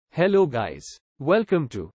Hello guys. Welcome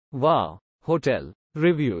to Wow Hotel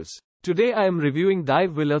Reviews. Today I am reviewing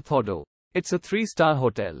Dive Villa Thoddoo. It's a 3-star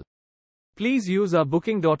hotel. Please use our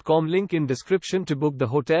booking.com link in description to book the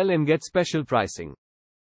hotel and get special pricing.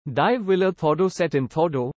 Dive Villa Thoddoo set in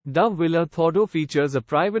Thoddoo, Dove Villa Thoddoo features a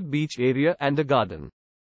private beach area and a garden.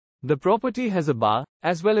 The property has a bar,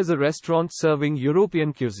 as well as a restaurant serving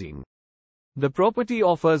European cuisine. The property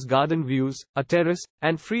offers garden views, a terrace,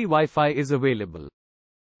 and free Wi-Fi is available.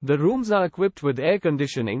 The rooms are equipped with air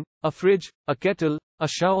conditioning, a fridge, a kettle, a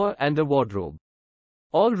shower and a wardrobe.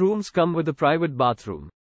 All rooms come with a private bathroom.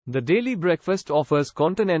 The daily breakfast offers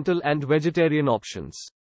continental and vegetarian options.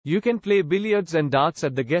 You can play billiards and darts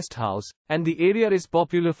at the guest house, and the area is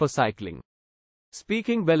popular for cycling.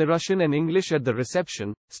 Speaking Belarusian and English at the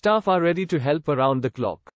reception, staff are ready to help around the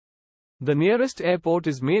clock. The nearest airport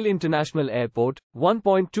is Maldives International Airport,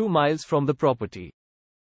 1.2 miles from the property.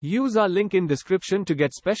 Use our link in description to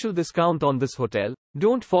get special discount on this hotel.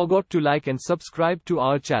 Don't forget to like and subscribe to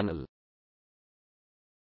our channel.